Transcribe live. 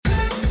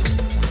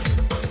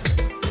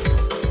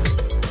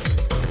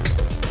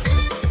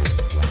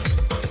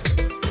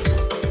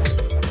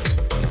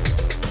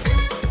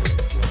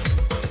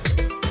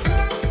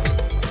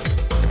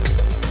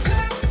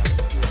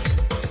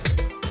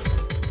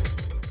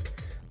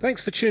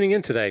Thanks for tuning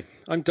in today.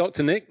 I'm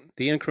Dr. Nick,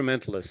 the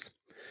Incrementalist.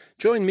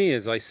 Join me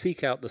as I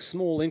seek out the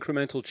small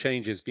incremental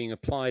changes being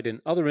applied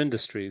in other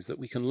industries that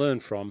we can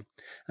learn from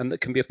and that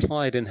can be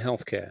applied in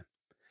healthcare.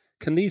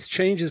 Can these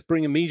changes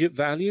bring immediate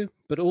value,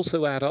 but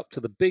also add up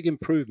to the big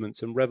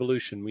improvements and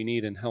revolution we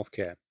need in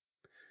healthcare?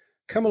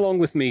 Come along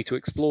with me to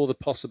explore the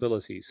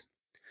possibilities.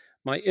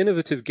 My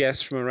innovative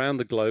guests from around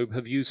the globe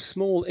have used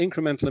small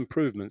incremental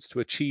improvements to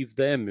achieve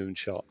their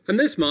moonshot. And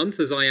this month,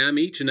 as I am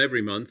each and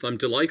every month, I'm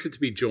delighted to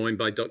be joined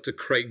by Dr.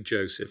 Craig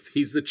Joseph.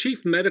 He's the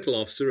Chief Medical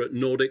Officer at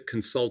Nordic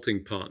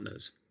Consulting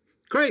Partners.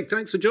 Craig,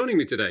 thanks for joining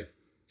me today.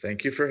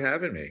 Thank you for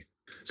having me.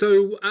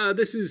 So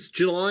this is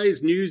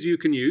July's news you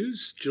can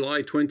use,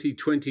 July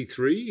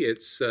 2023.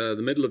 It's the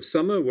middle of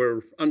summer.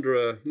 We're under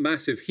a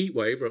massive heat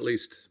wave, or at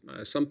least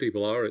some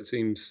people are. It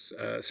seems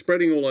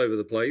spreading all over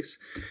the place.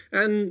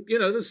 And,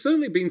 there's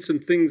certainly been some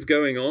things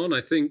going on. I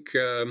think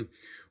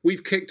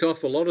we've kicked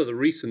off a lot of the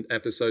recent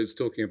episodes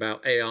talking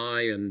about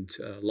AI and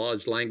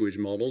large language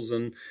models.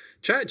 And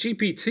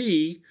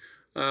ChatGPT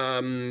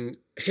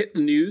hit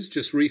the news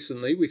just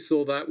recently. We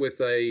saw that with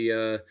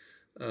a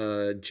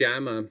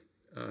JAMA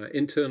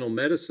internal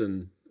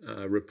medicine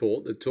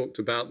report that talked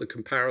about the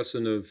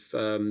comparison of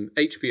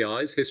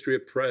HPIs, history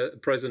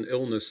of present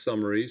illness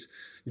summaries,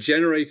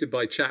 generated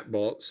by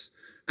chatbots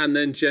and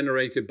then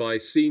generated by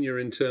senior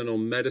internal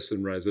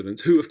medicine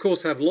residents, who, of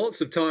course, have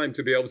lots of time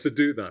to be able to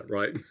do that,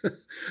 right?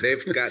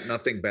 They've got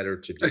nothing better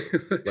to do,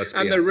 let's be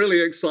honest. They're really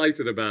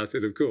excited about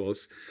it, of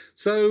course.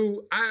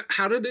 So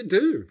how did it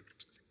do?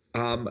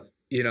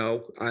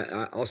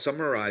 I'll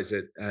summarize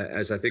it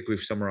as I think we've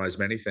summarized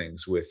many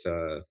things with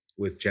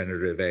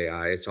generative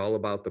AI. It's all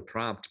about the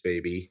prompt,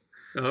 baby.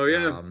 Oh,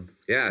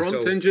 yeah.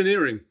 Prompt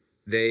engineering.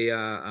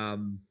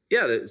 So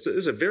it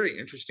was a very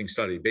interesting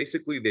study.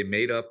 Basically, they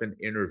made up an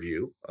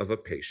interview of a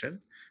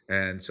patient.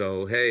 And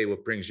so, hey,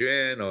 what brings you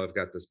in? Oh, I've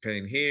got this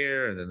pain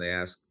here. And then they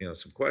ask,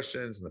 some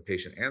questions, and the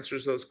patient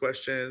answers those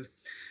questions.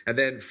 And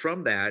then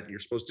from that, you're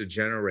supposed to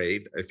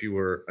generate, if you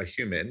were a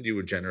human, you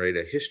would generate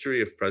a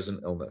history of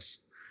present illness,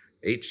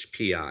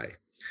 HPI.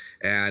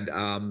 And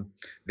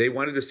they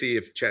wanted to see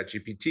if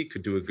ChatGPT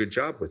could do a good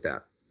job with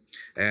that.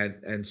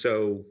 And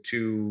so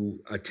to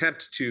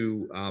attempt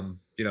to,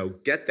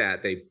 get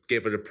that, they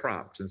gave it a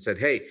prompt and said,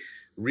 hey,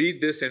 read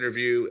this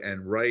interview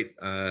and write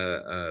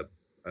a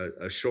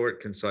short,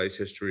 concise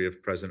history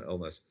of present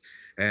illness.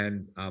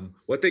 And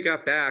what they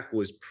got back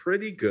was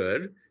pretty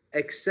good,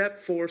 except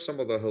for some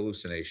of the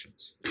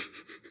hallucinations.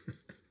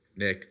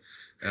 Nick,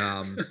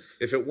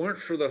 if it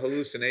weren't for the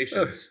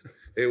hallucinations,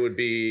 it would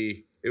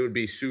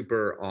be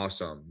super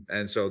awesome.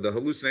 And so the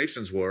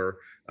hallucinations were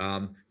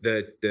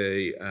that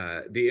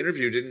the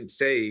interview didn't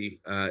say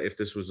if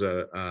this was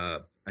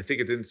I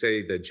think it didn't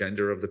say the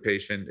gender of the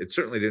patient. It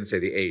certainly didn't say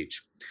the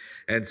age.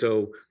 And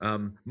so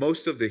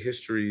most of the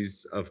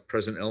histories of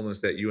present illness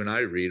that you and I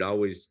read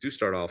always do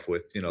start off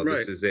with, right.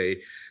 This is a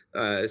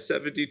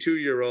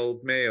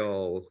 72-year-old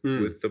male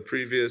with the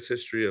previous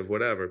history of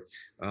whatever.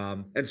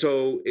 And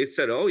so it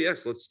said, oh,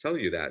 yes, let's tell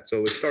you that.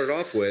 So it started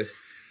off with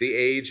the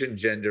age and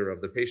gender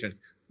of the patient,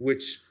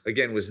 which,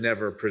 again, was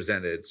never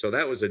presented. So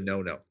that was a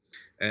no-no.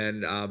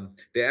 And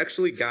they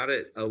actually got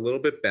it a little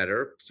bit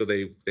better. So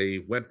they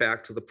went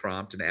back to the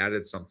prompt and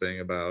added something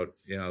about,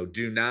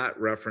 do not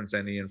reference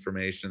any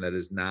information that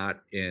is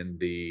not in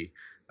the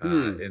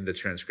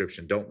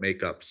transcription. Don't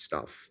make up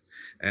stuff.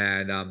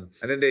 And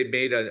then they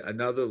made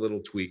another little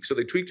tweak. So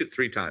they tweaked it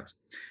 3 times.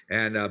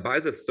 And by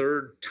the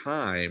third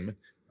time,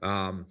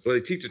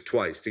 they tweaked it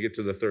twice to get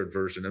to the third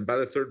version. And by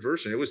the third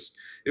version, it was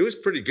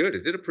pretty good.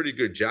 It did a pretty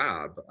good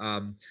job.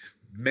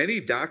 Many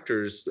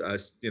doctors,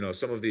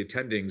 some of the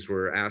attendings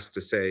were asked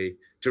to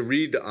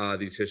read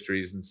these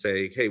histories and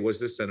say, hey, was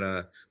this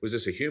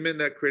a human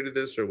that created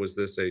this, or was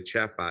this a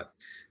chatbot?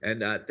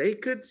 And they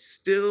could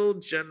still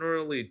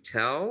generally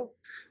tell,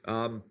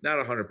 not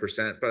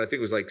 100%, but I think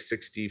it was like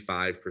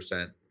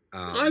 65%.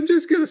 I'm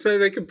just going to say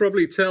they can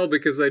probably tell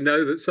because they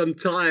know that some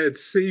tired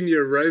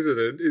senior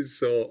resident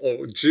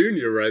or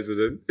junior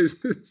resident is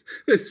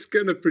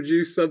going to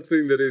produce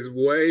something that is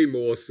way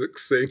more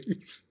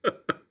succinct.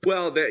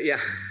 Well, that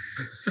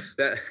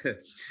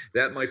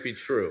might be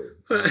true.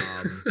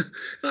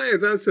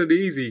 That's an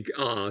easy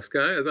ask.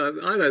 I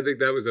don't think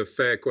that was a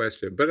fair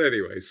question. But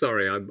anyway,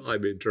 sorry,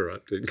 I'm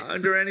interrupting.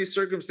 Under any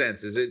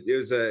circumstances, it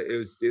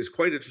was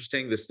quite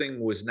interesting. This thing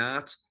was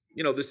not,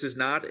 this is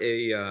not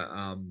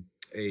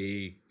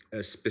a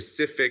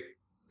specific,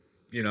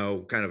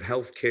 kind of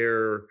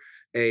healthcare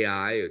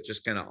AI. It's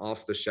just kind of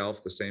off the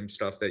shelf, the same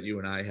stuff that you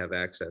and I have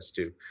access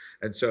to.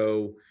 And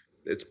so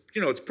it's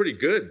pretty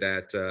good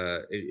that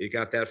it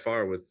got that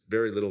far with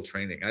very little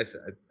training. I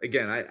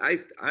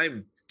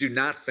do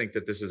not think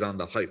that this is on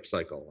the hype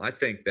cycle. I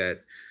think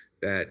that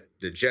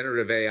the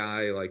generative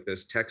AI, like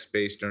this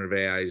text-based generative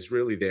AI, is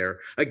really there.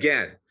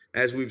 Again,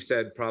 as we've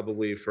said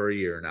probably for a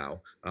year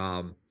now,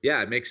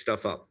 it makes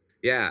stuff up.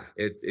 Yeah,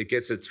 it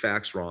gets its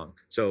facts wrong.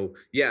 So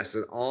yes,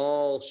 it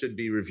all should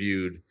be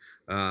reviewed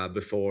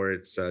before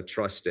it's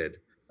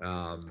trusted.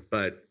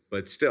 But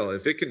but still,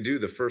 if it can do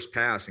the first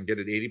pass and get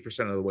it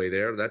 80% of the way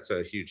there, that's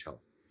a huge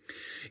help.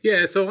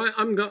 Yeah, so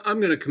I'm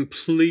going to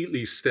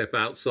completely step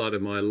outside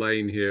of my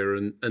lane here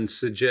and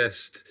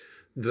suggest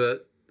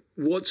that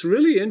what's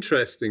really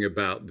interesting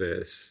about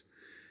this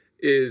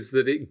is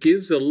that it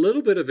gives a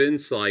little bit of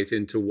insight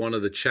into one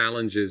of the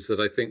challenges that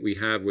I think we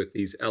have with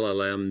these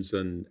LLMs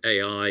and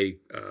AI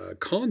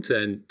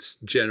content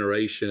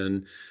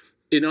generation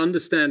in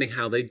understanding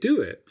how they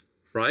do it,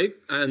 right?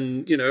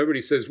 And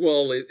everybody says,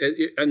 well,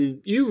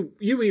 and you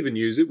even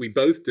use it. We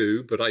both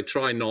do, but I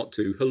try not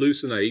to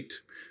hallucinate,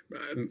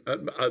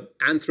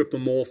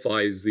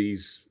 anthropomorphize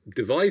these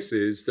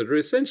devices that are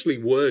essentially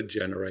word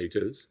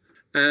generators.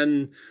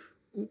 And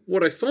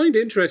what I find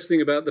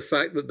interesting about the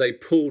fact that they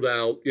pulled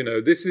out,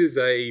 this is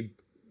a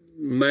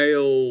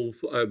male,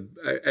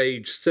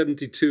 age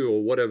 72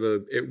 or whatever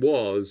it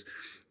was,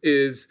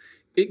 is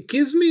it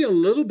gives me a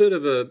little bit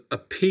of a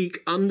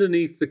peek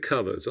underneath the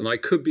covers, and I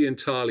could be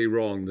entirely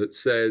wrong, that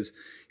says,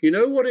 you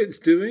know what it's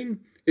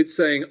doing? It's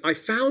saying, I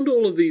found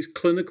all of these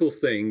clinical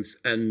things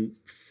and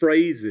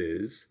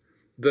phrases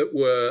that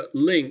were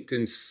linked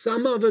in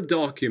some other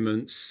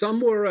document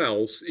somewhere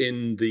else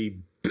in the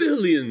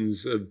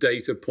billions of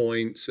data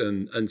points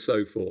and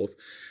so forth.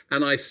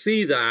 And I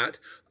see that,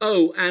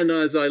 and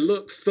as I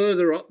look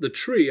further up the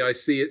tree, I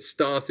see it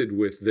started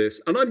with this,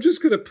 and I'm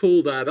just going to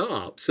pull that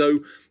up. So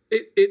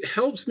it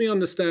helps me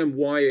understand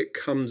why it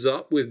comes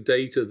up with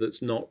data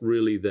that's not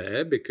really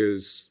there,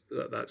 because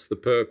that's the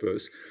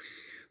purpose.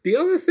 The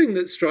other thing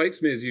that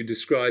strikes me as you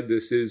describe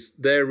this is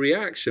their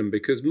reaction,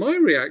 because my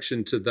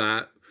reaction to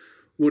that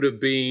would have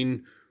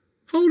been,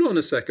 hold on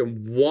a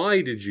second,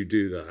 why did you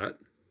do that?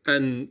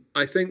 And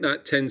I think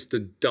that tends to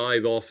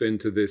dive off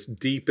into this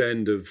deep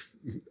end of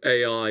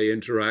AI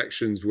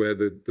interactions where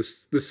the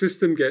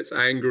system gets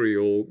angry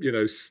or,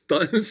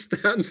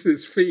 stamps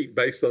its feet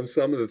based on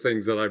some of the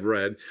things that I've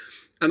read.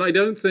 And I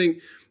don't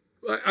think,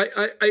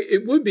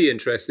 it would be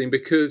interesting,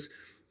 because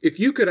if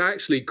you could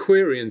actually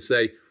query and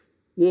say,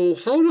 well,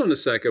 hold on a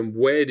second,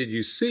 where did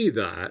you see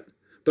that?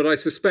 But I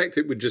suspect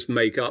it would just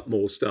make up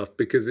more stuff,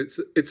 because it's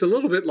a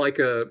little bit like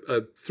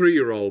a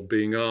 3-year-old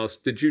being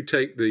asked, "Did you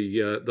take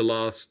the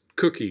last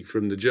cookie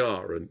from the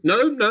jar?" And no,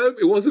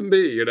 it wasn't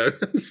me.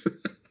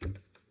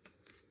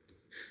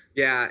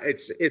 Yeah,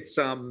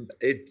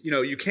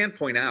 you can't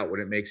point out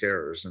when it makes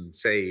errors and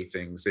say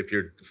things if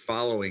you're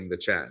following the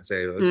chat and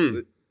say,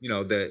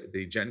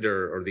 the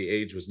gender or the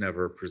age was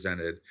never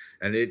presented,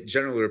 and it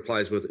generally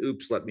replies with,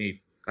 "Oops,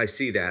 I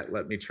see that.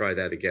 Let me try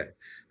that again."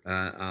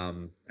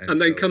 And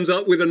then comes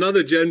up with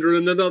another gender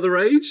and another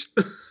age.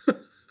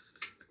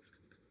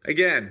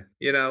 Again,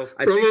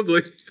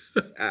 probably.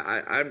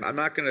 I'm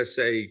not going to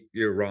say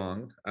you're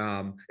wrong.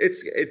 I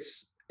think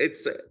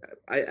that's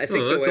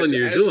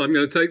unusual. I'm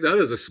going to take that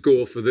as a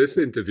score for this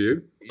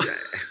interview.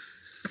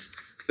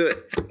 Yeah.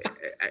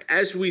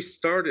 As we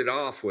started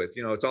off with,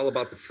 it's all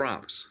about the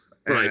prompts.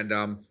 Right. And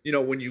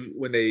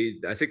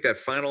I think that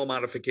final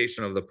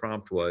modification of the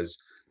prompt was,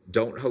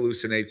 don't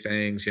hallucinate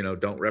things,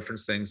 don't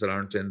reference things that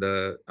aren't in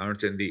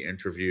the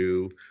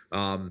interview,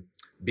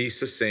 be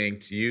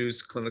succinct,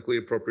 use clinically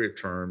appropriate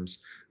terms,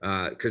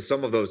 because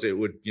some of those it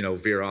would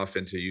veer off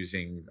into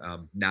using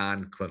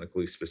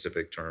non-clinically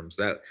specific terms,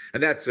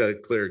 that's a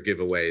clear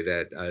giveaway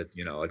that a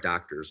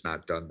doctor's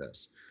not done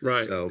this.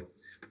 Right. So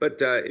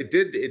but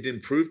it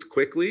improved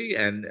quickly,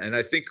 and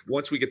I think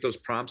once we get those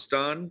prompts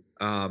done,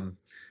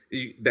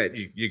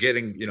 you're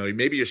getting,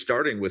 maybe you're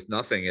starting with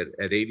nothing at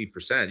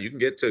 80%. You can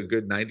get to a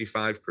good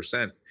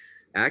 95%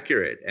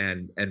 accurate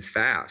and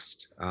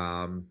fast.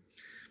 And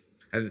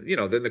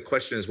then the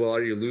question is, well,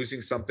 are you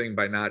losing something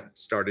by not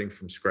starting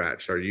from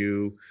scratch?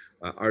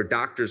 Are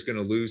doctors going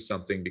to lose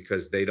something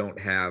because they don't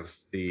have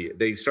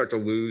they start to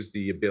lose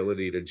the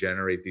ability to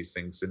generate these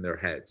things in their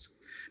heads,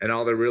 and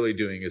all they're really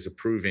doing is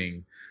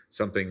approving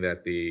something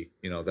that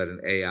that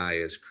an AI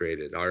has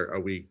created?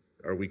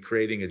 Are we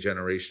creating a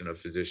generation of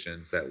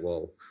physicians that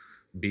will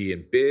be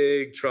in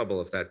big trouble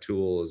if that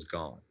tool is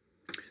gone?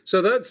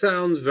 So that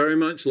sounds very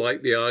much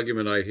like the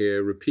argument I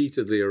hear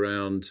repeatedly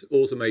around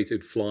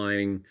automated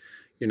flying,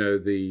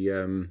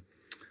 the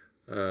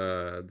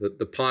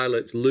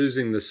pilots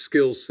losing the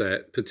skill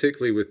set,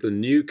 particularly with the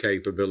new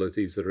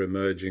capabilities that are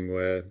emerging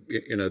where,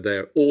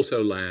 their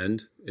auto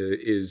land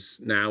is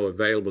now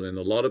available in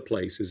a lot of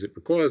places. It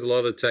requires a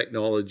lot of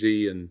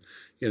technology and,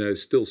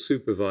 still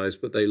supervised,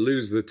 but they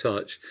lose the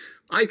touch.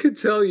 I could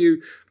tell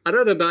you, I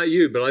don't know about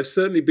you, but I've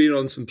certainly been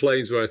on some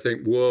planes where I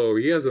think, whoa,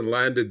 he hasn't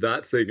landed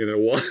that thing in a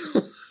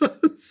while.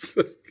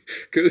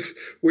 Because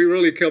we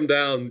really come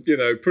down,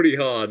 pretty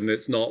hard, and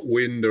it's not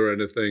wind or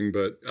anything,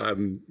 but,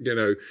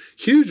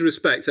 huge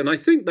respect. And I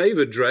think they've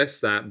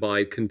addressed that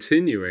by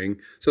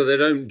continuing, so they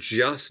don't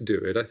just do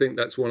it. I think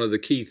that's one of the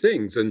key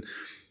things. And,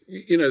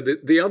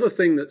 the other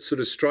thing that sort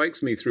of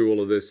strikes me through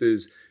all of this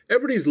is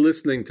everybody's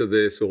listening to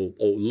this or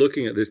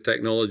looking at this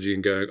technology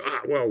and going,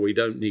 well, we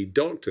don't need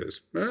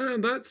doctors.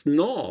 That's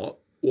not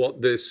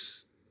what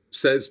this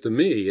says to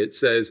me. It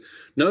says,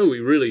 no, we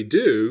really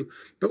do,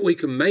 but we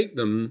can make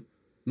them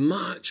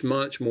much,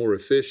 much more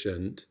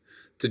efficient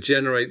to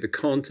generate the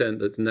content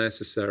that's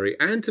necessary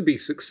and to be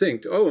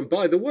succinct. Oh, and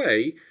by the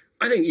way,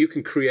 I think you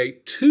can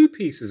create 2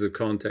 pieces of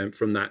content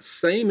from that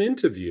same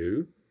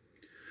interview,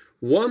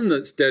 one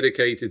that's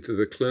dedicated to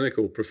the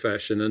clinical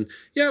profession. And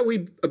yeah,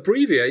 we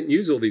abbreviate and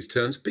use all these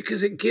terms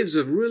because it gives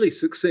a really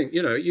succinct,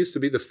 it used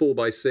to be the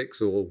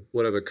 4x6 or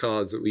whatever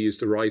cards that we used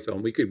to write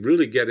on. We could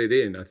really get it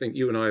in. I think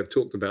you and I have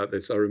talked about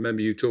this. I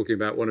remember you talking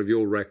about one of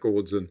your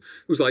records, and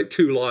it was like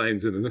 2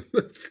 lines, and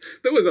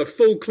there was a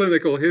full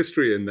clinical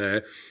history in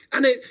there.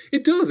 And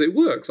it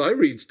works. I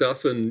read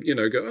stuff and,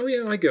 go, oh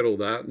yeah, I get all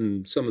that,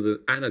 and some of the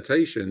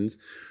annotations.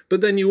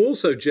 But then you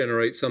also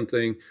generate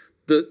something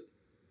that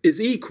is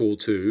equal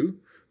to,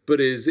 but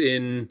is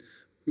in,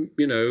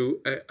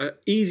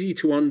 easy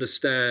to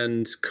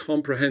understand,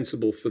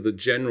 comprehensible for the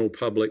general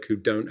public who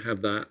don't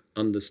have that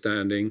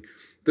understanding,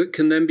 that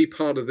can then be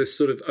part of this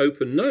sort of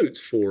open notes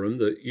forum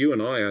that you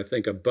and I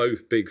think, are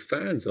both big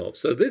fans of.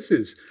 So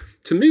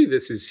to me,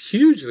 this is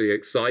hugely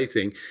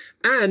exciting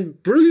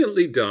and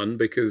brilliantly done,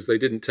 because they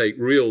didn't take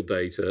real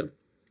data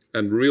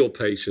and real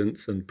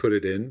patients and put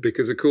it in,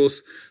 because, of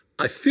course,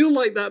 I feel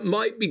like that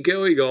might be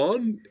going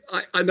on.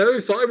 I know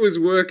if I was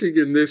working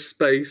in this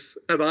space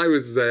and I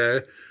was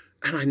there,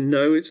 and I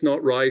know it's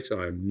not right,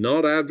 I'm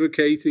not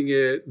advocating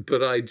it,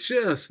 but I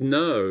just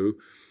know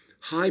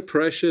high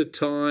pressure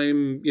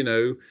time,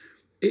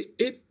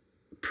 it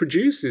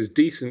produces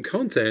decent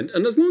content.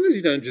 And as long as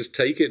you don't just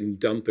take it and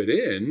dump it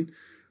in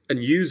and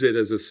use it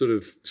as a sort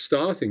of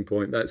starting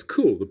point, that's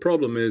cool. The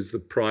problem is the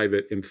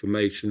private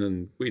information,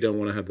 and we don't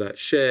want to have that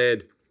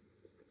shared.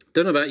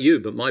 Don't know about you,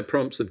 but my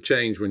prompts have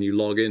changed when you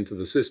log into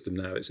the system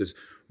now. It says,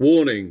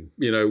 warning,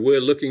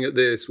 we're looking at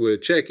this, we're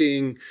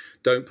checking,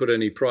 don't put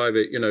any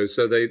private,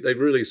 so they've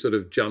really sort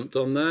of jumped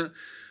on that.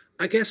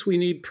 I guess we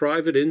need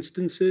private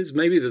instances.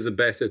 Maybe there's a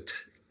better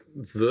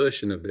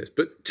version of this,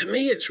 but to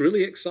me, it's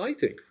really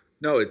exciting.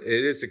 No, it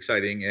is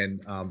exciting.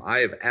 And I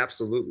have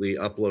absolutely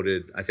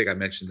uploaded, I think I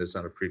mentioned this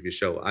on a previous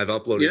show, I've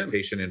uploaded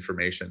patient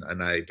information,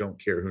 and I don't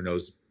care who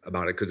knows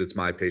about it because it's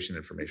my patient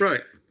information.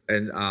 Right.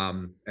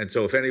 And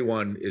so if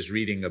anyone is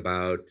reading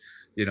about,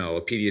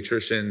 a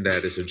pediatrician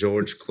that is a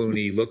George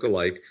Clooney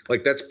lookalike,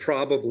 like that's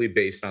probably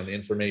based on the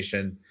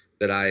information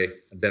that I've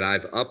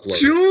uploaded.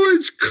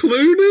 George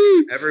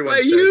Clooney? Everyone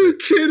says it. Are you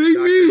kidding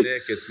Dr. me?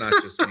 Nick, it's not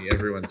just me.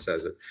 Everyone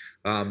says it.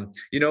 So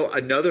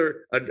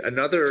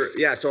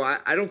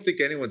I don't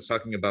think anyone's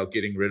talking about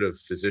getting rid of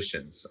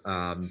physicians.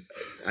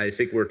 I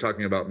think we're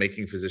talking about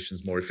making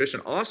physicians more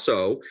efficient.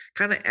 Also,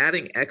 kind of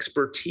adding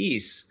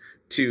expertise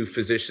to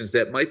physicians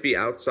that might be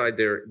outside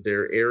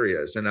their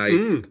areas. And I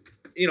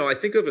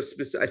think of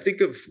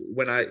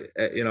when I,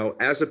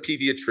 as a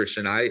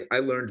pediatrician, I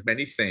learned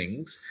many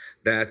things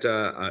that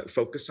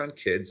focus on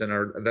kids and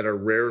that are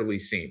rarely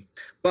seen.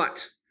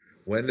 But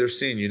when they're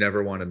seen, you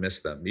never want to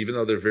miss them, even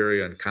though they're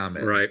very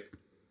uncommon. Right.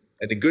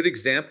 And a good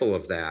example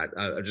of that,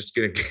 I'm just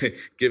going to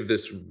give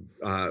this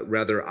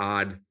rather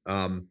odd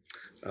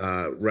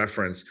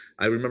reference.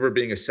 I remember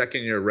being a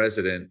second-year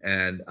resident,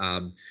 and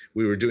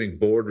we were doing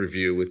board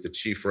review with the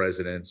chief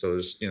resident. So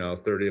there's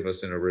 30 of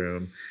us in a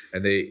room,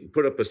 and they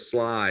put up a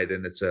slide,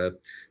 and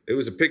it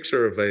was a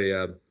picture of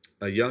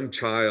a young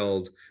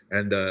child,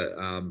 and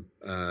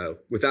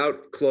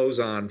without clothes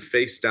on,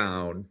 face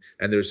down,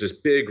 and there's this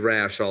big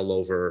rash all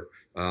over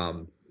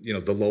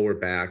the lower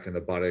back and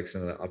the buttocks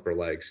and the upper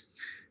legs.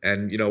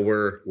 And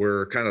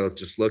we're kind of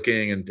just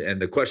looking,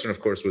 and the question, of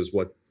course, was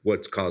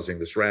what's causing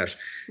this rash.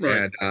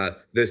 Right. And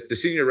the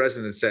senior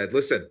resident said,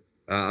 "Listen,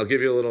 I'll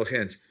give you a little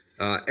hint.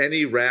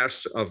 Any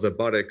rash of the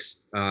buttocks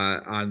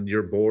on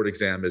your board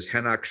exam is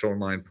Hennock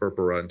shoreline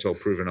purpura until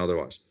proven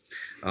otherwise."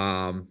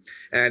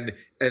 And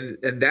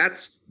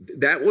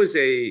that was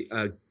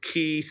a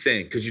key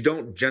thing, because you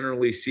don't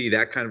generally see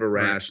that kind of a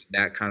rash, right,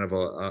 that kind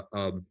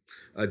of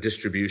a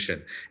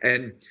distribution.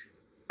 And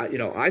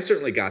I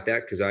certainly got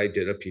that because I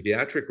did a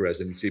pediatric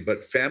residency,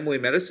 but family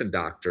medicine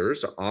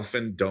doctors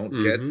often don't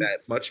get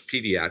that much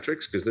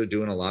pediatrics because they're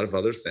doing a lot of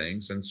other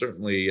things. And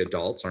certainly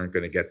adults aren't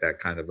going to get that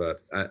kind of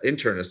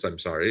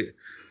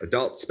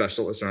adult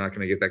specialists are not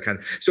going to get that kind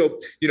of. So,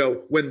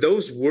 when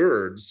those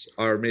words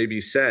are maybe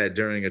said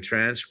during a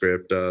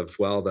transcript of,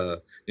 well,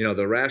 the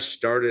rash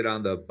started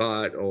on the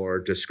butt or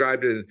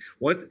described it,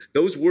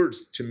 those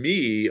words to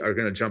me are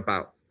going to jump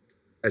out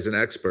as an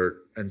expert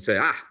and say,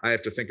 I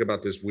have to think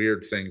about this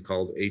weird thing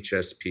called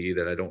HSP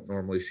that I don't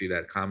normally see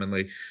that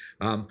commonly.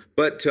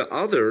 But to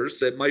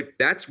others,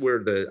 that's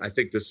where I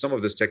think some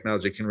of this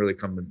technology can really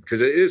come in,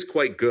 because it is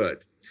quite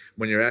good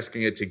when you're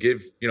asking it to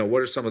give,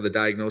 what are some of the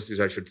diagnoses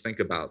I should think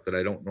about that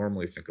I don't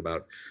normally think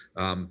about.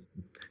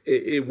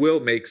 It will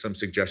make some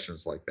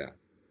suggestions like that.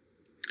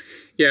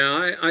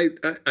 Yeah, I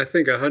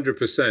think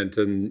 100%.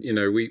 And,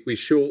 we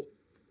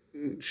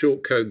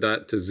short code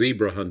that to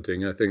zebra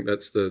hunting. I think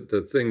that's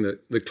the thing that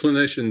the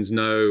clinicians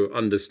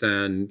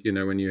understand.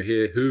 When you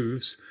hear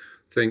hooves,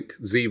 think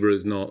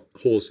zebras, not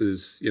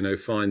horses.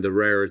 Find the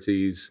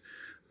rarities.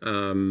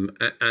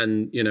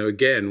 And,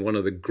 again, one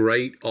of the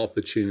great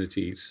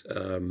opportunities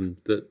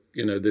that,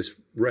 this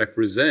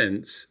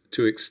represents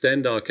to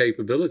extend our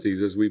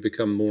capabilities as we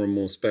become more and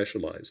more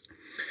specialized.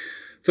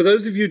 For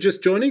those of you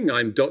just joining,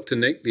 I'm Dr.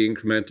 Nick, the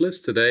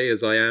Incrementalist. Today,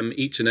 as I am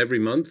each and every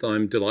month,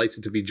 I'm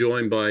delighted to be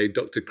joined by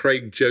Dr.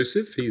 Craig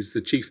Joseph. He's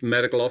the Chief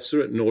Medical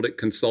Officer at Nordic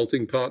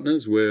Consulting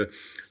Partners. We're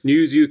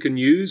news you can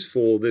use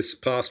for this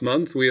past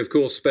month. We, of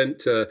course,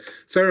 spent a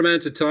fair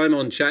amount of time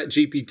on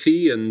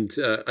ChatGPT, and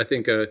I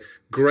think a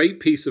great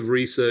piece of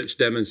research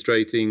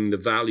demonstrating the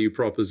value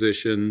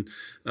proposition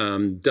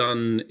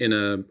done in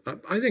a,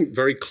 I think,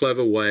 very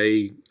clever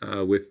way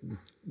with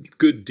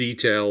good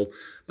detail,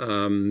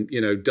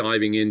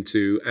 diving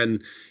into.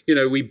 And,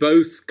 we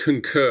both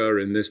concur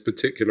in this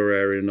particular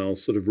area, and I'll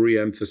sort of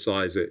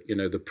re-emphasize it.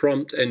 The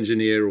prompt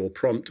engineer or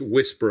prompt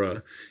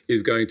whisperer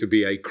is going to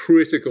be a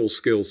critical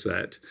skill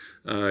set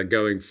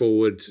going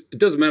forward. It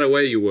doesn't matter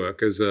where you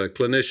work, as a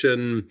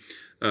clinician,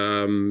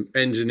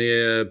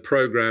 engineer,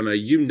 programmer,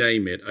 you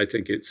name it. I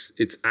think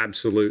it's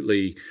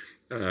absolutely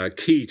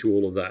key to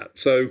all of that.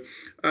 So,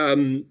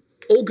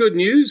 all good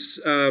news.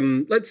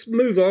 Let's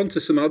move on to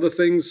some other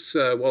things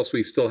whilst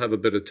we still have a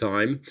bit of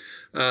time.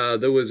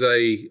 There was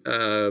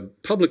a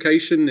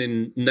publication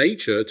in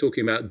Nature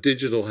talking about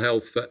digital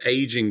health for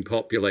aging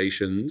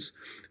populations.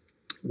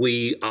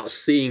 We are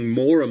seeing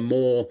more and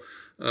more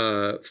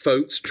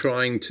folks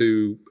trying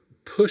to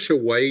push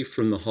away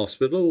from the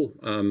hospital.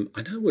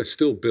 I know we're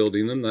still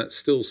building them. That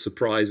still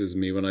surprises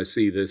me when I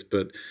see this,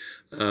 but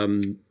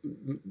nobody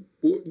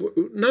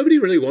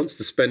really wants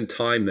to spend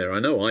time there. I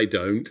know I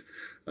don't.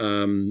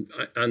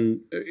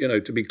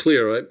 To be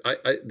clear,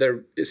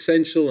 they're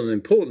essential and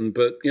important,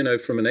 but,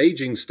 from an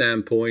aging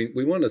standpoint,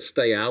 we want to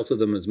stay out of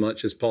them as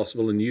much as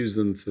possible and use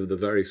them for the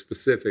very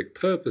specific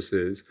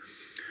purposes.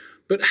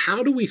 But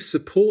how do we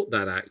support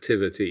that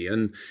activity?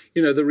 And,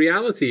 the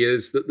reality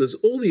is that there's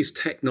all these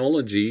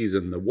technologies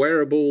and the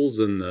wearables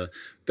and the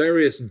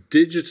various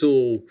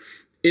digital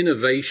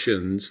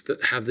innovations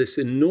that have this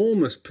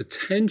enormous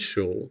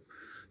potential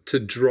to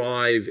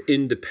drive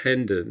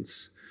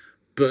independence.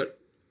 But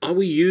are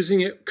we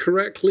using it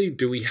correctly?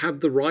 Do we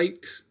have the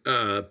right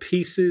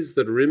pieces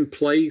that are in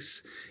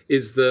place?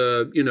 Is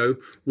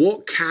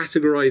what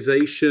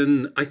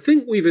categorization? I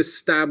think we've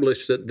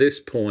established at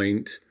this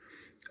point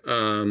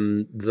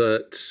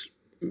that,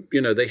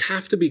 they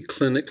have to be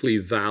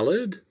clinically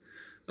valid.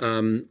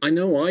 I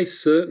know I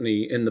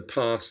certainly in the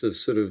past have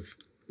sort of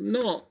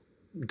not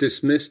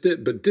dismissed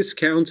it, but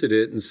discounted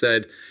it and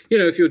said,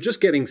 if you're just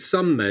getting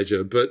some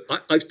measure, but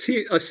I've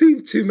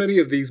seen too many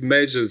of these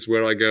measures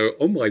where I go,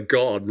 oh my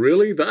God,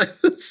 really?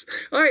 That's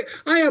I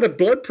had a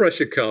blood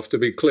pressure cuff, to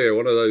be clear,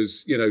 one of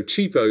those,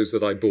 cheapos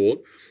that I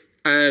bought,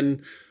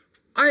 and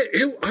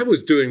I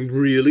was doing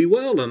really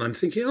well, and I'm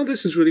thinking, oh,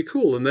 this is really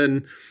cool. And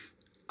then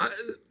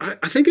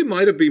I think it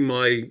might have been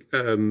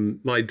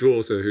my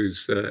daughter,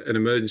 who's an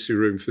emergency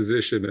room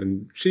physician,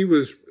 and she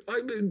was,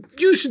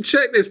 you should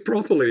check this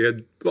properly.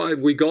 And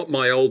we got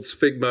my old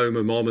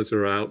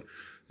sphygmomanometer out,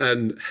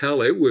 and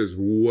hell, it was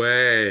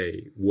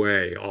way,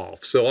 way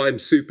off. So I'm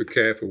super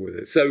careful with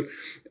it. So,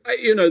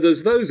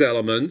 there's those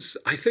elements.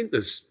 I think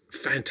there's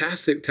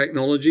fantastic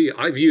technology.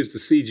 I've used a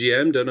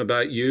CGM, don't know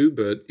about you,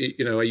 but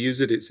I use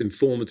it. It's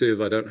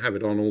informative. I don't have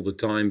it on all the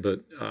time,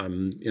 but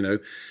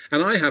and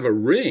I have a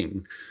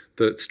ring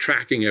that's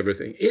tracking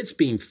everything. It's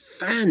been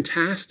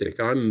fantastic.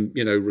 I'm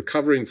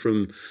recovering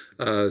from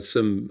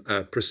some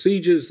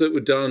procedures that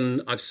were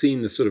done. I've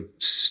seen the sort of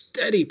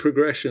steady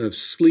progression of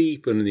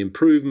sleep and the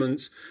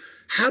improvements.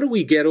 How do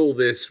we get all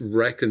this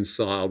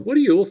reconciled? What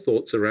are your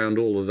thoughts around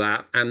all of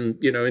that?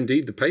 And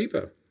indeed the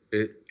paper.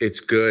 It's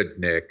good,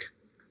 Nick.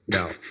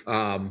 No,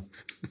 I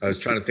was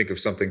trying to think of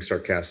something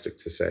sarcastic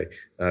to say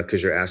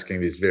because you're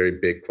asking these very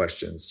big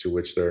questions to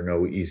which there are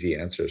no easy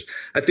answers.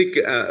 I think,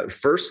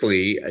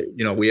 firstly,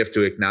 we have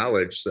to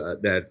acknowledge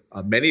that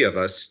many of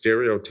us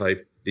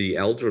stereotype the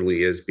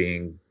elderly as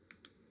being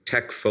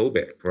tech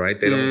phobic, right?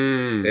 They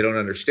don't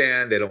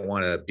understand. They don't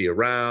want to be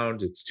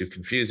around. It's too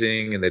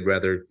confusing, and they'd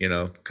rather,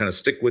 kind of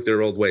stick with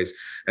their old ways.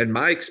 And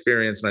my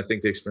experience, and I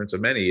think the experience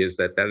of many, is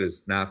that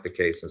is not the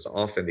case. It's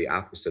often the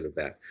opposite of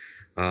that.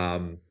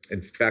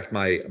 In fact,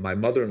 my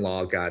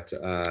mother-in-law got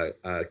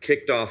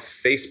kicked off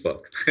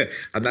Facebook.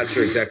 I'm not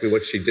sure exactly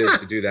what she did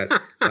to do that,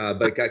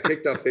 but got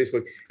kicked off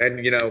Facebook.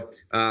 And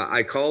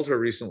I called her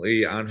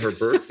recently on her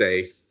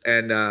birthday,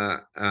 and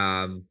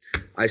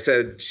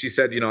she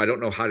said, I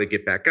don't know how to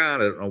get back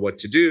on. I don't know what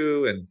to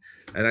do.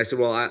 And I said,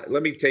 well,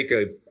 let me take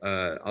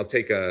I'll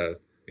take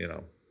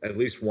at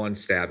least one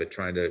stab at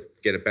trying to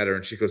get it better.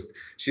 And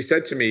she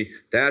said to me,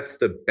 that's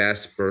the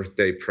best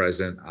birthday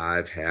present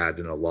I've had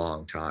in a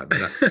long time.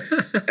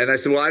 And I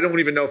said, well, I don't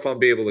even know if I'll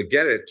be able to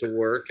get it to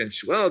work. And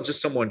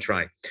just someone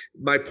trying.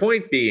 My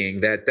point being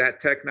that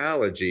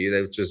technology,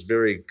 which is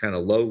very kind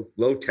of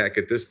low tech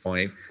at this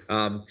point,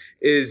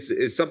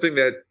 is something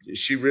that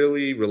she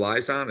really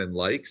relies on and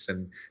likes.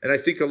 And I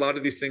think a lot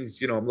of these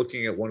things, I'm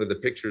looking at one of the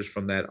pictures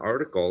from that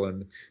article,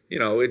 and,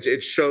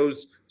 it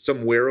shows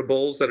some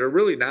wearables that are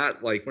really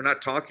not like, we're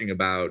not talking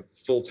about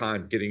full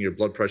time getting your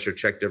blood pressure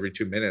checked every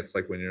 2 minutes,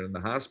 like when you're in the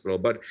hospital,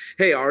 but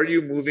hey, are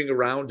you moving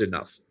around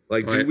enough?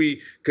 Like, do Right.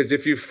 we, because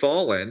if you've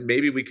fallen,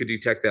 maybe we could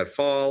detect that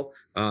fall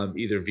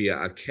either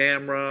via a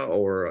camera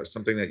or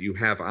something that you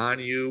have on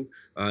you.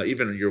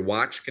 Even your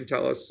watch can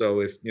tell us.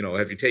 So if,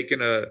 have you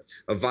taken a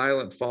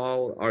violent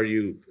fall? Are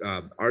you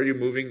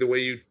moving the way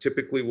you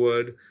typically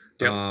would?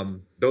 Yep.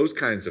 Those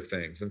kinds of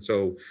things. And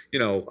so,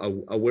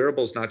 a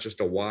wearable is not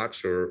just a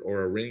watch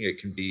or a ring. It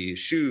can be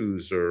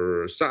shoes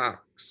or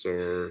socks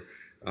or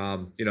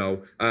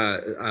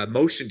a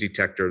motion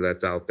detector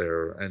that's out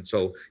there. And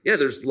so, yeah,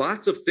 there's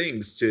lots of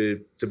things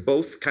to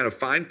both kind of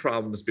find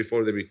problems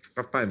before they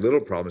find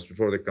little problems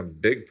before they become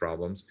big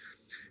problems.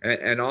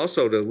 And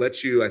also to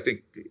let you, I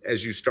think,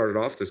 as you started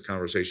off this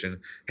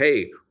conversation,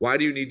 hey, why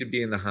do you need to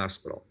be in the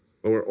hospital?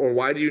 Or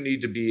why do you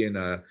need to be in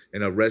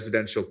a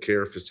residential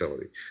care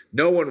facility?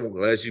 No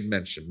one, as you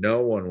mentioned,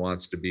 no one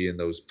wants to be in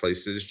those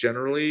places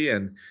generally.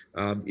 And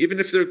even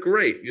if they're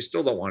great, you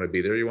still don't want to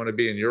be there. You want to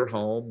be in your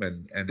home,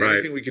 and Right.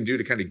 anything we can do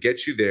to kind of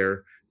get you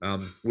there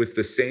with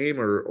the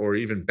same or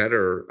even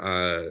better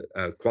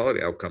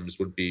quality outcomes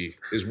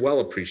is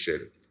well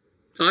appreciated.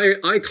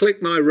 I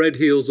click my red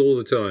heels all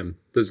the time.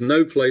 There's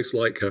no place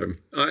like home.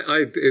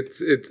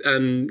 It's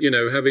and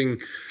having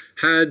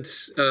had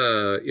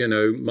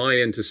my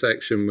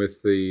intersection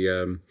with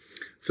the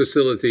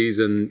facilities,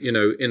 and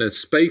in a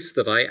space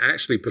that I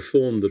actually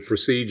performed the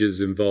procedures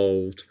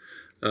involved,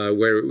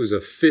 where it was a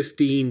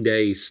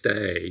 15-day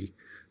stay,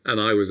 and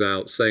I was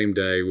out same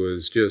day,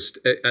 was just,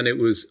 and it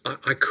was,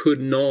 I could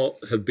not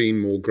have been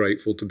more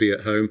grateful to be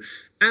at home.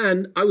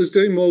 And I was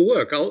doing more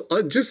work.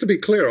 Just to be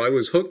clear, I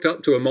was hooked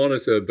up to a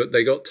monitor, but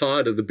they got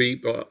tired of the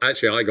beep. Or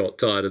actually, I got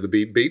tired of the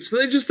beep beep, so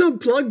they just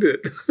unplugged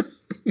it.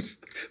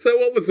 So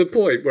what was the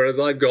point? Whereas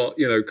I've got,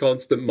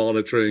 constant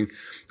monitoring.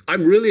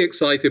 I'm really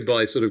excited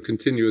by sort of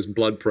continuous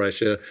blood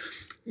pressure.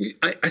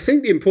 I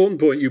think the important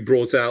point you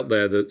brought out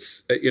there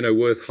that's,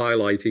 worth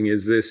highlighting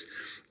is this,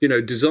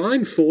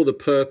 designed for the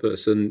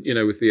purpose, and,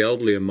 with the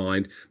elderly in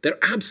mind. They're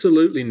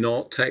absolutely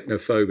not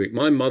technophobic.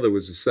 My mother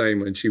was the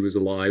same when she was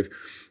alive.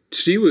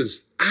 She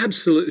was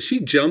she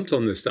jumped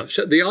on this stuff.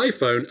 The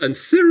iPhone and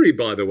Siri,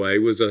 by the way,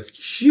 was a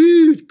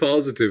huge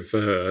positive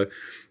for her.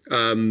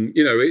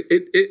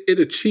 It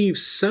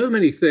achieves so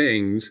many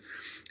things.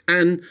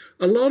 And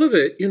a lot of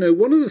it,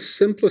 one of the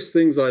simplest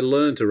things I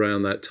learned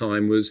around that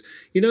time was,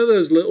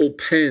 those little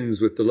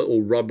pens with the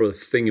little rubber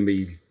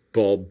thingamy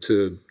bob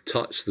to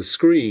touch the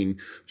screen,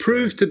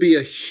 proved to be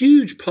a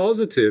huge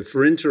positive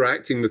for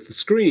interacting with the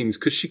screens,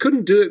 because she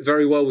couldn't do it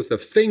very well with her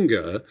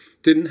finger,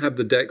 didn't have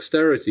the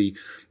dexterity,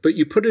 but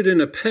you put it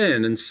in a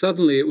pen and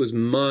suddenly it was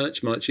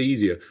much, much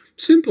easier.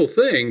 Simple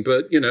thing,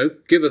 but,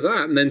 give her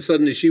that. And then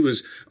suddenly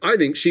I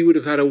think she would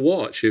have had a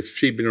watch if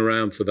she'd been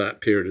around for that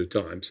period of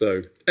time.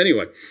 So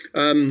anyway,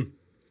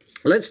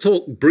 let's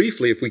talk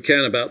briefly, if we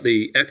can, about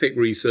the EPIC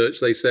research.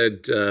 They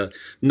said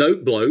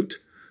note bloat.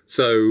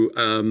 So,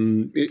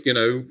 you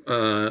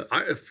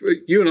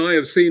and I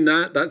have seen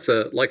that. That's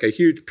like a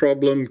huge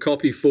problem.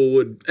 Copy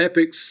forward.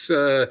 Epic's,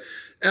 I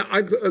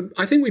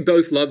think we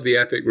both love the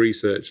EPIC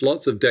research.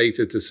 Lots of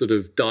data to sort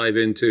of dive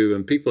into,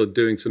 and people are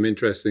doing some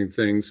interesting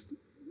things.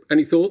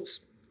 Any thoughts?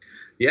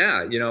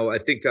 Yeah, I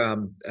think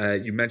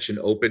you mentioned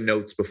open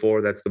notes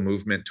before. That's the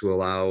movement to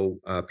allow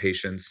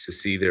patients to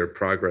see their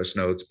progress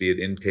notes, be it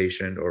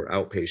inpatient or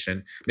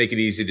outpatient, make it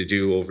easy to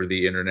do over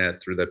the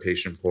internet through the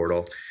patient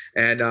portal.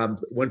 And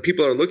when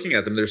people are looking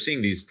at them, they're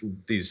seeing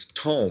these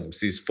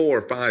tomes, these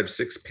 4, 5,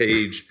 6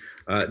 page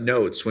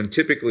notes, when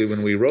typically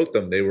when we wrote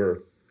them, they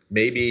were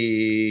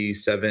maybe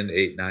 7,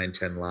 8, 9,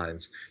 10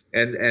 lines.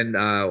 And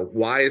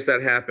why has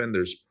that happened?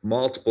 There's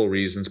multiple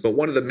reasons, but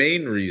one of the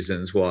main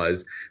reasons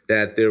was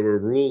that there were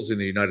rules in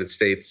the United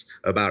States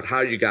about how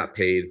you got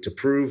paid. To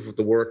prove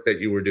the work that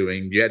you were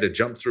doing, you had to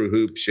jump through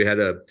hoops, you had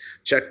to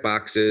check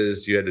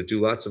boxes, you had to do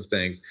lots of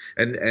things.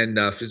 And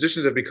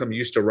physicians have become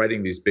used to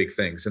writing these big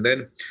things. And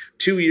then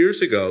 2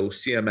 years ago,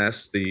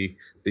 CMS,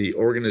 the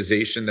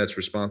organization that's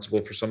responsible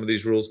for some of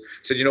these rules,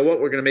 said, you know what,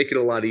 we're going to make it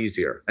a lot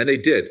easier. And they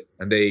did.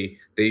 And they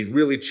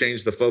really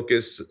changed the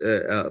focus.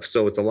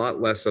 So it's a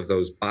lot less of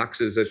those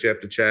boxes that you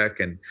have to check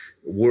and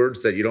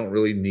words that you don't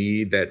really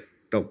need that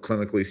don't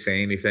clinically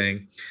say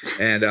anything.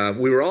 And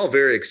we were all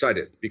very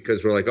excited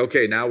because we're like,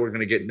 okay, now we're going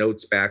to get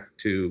notes back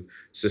to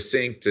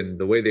succinct and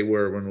the way they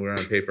were when we were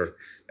on paper.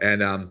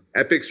 And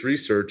Epic's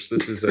research,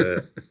 this is they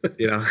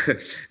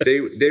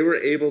were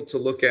able to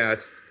look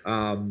at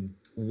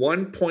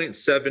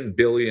 1.7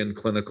 billion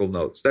clinical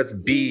notes. That's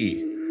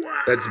B.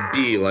 Wow. That's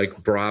B,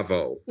 like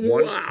Bravo.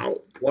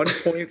 Wow.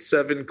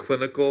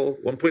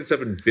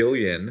 1.7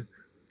 billion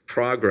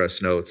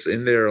progress notes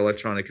in their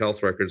electronic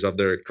health records of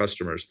their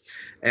customers,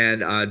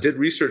 and did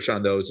research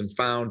on those and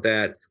found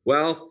that,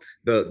 well,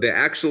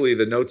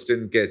 the notes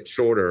didn't get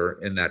shorter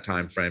in that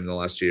time frame in the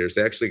last 2 years.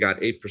 They actually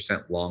got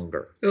 8%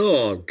 longer.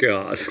 Oh,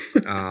 God.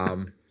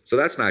 So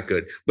that's not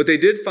good. But they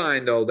did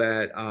find, though,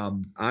 that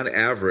on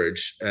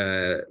average,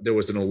 there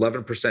was an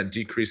 11%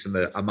 decrease in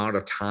the amount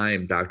of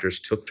time doctors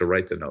took to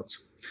write the notes.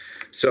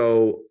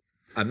 So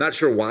I'm not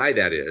sure why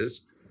that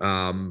is.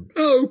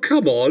 Oh,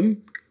 come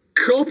on.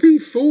 Copy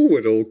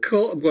forward or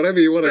whatever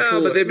you want to No,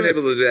 call but it. they've been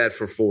able to do that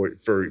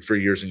for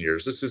years and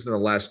years. This is in the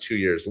last 2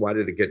 years. Why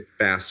did it get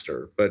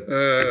faster? But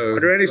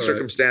under any All right.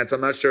 circumstance,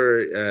 I'm not sure.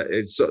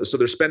 It's so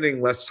they're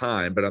spending less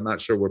time, but I'm not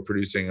sure we're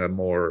producing a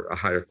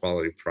higher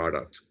quality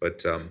product.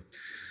 But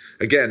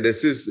again,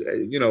 this is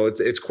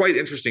it's quite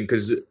interesting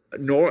because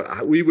nor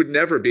we would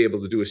never be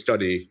able to do a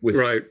study with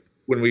Right.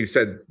 when we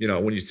said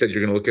when you said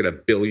you're going to look at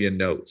 1 billion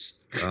notes.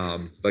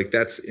 Like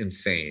that's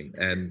insane,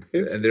 and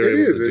It they're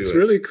able is. to do It's it.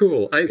 really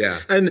cool. Yeah.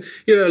 And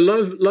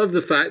love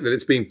the fact that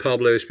it's being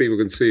published. People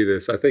can see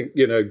this. I think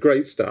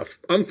great stuff.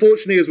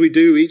 Unfortunately, as we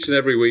do each and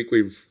every week,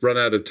 we've run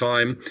out of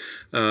time.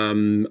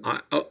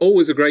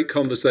 Always a great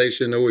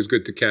conversation. Always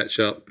good to catch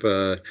up.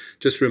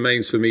 Just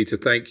remains for me to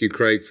thank you,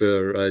 Craig,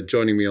 for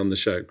joining me on the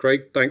show.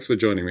 Craig, thanks for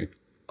joining me.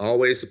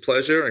 Always a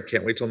pleasure. I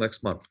can't wait till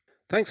next month.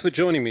 Thanks for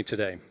joining me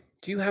today.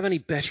 Do you have any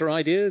better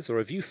ideas, or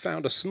have you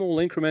found a small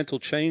incremental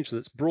change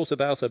that's brought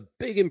about a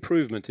big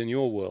improvement in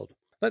your world?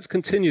 Let's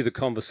continue the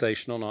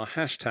conversation on our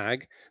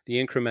hashtag, the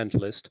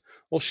Incrementalist,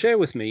 or share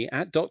with me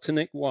at Dr.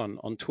 Nick1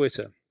 on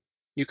Twitter.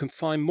 You can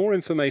find more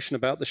information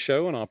about the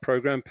show on our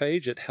program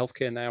page at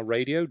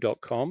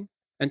healthcarenowradio.com.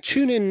 And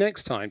tune in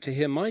next time to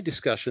hear my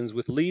discussions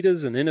with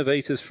leaders and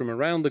innovators from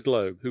around the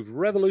globe who've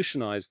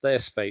revolutionized their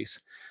space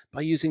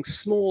by using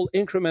small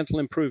incremental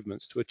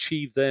improvements to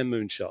achieve their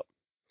moonshot.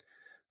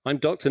 I'm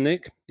Dr.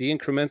 Nick, the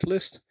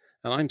Incrementalist,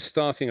 and I'm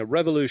starting a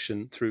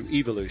revolution through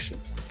evolution.